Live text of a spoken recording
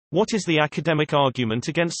What is the academic argument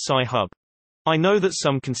against Sci-Hub? I know that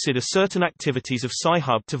some consider certain activities of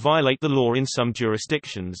Sci-Hub to violate the law in some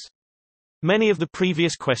jurisdictions. Many of the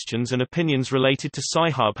previous questions and opinions related to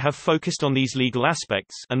Sci-Hub have focused on these legal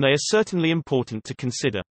aspects, and they are certainly important to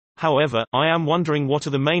consider. However, I am wondering what are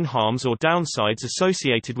the main harms or downsides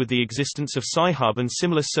associated with the existence of Sci-Hub and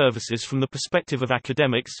similar services from the perspective of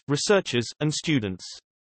academics, researchers, and students.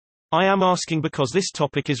 I am asking because this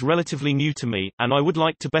topic is relatively new to me, and I would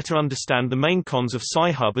like to better understand the main cons of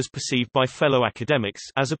Sci-Hub as perceived by fellow academics,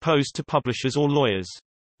 as opposed to publishers or lawyers.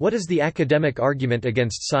 What is the academic argument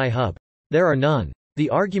against Sci-Hub? There are none. The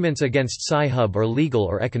arguments against Sci-Hub are legal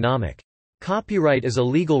or economic. Copyright is a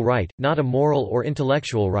legal right, not a moral or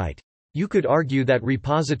intellectual right. You could argue that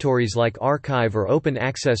repositories like Archive or open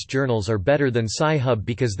access journals are better than Sci-Hub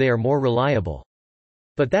because they are more reliable.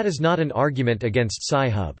 But that is not an argument against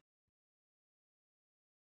Sci-Hub.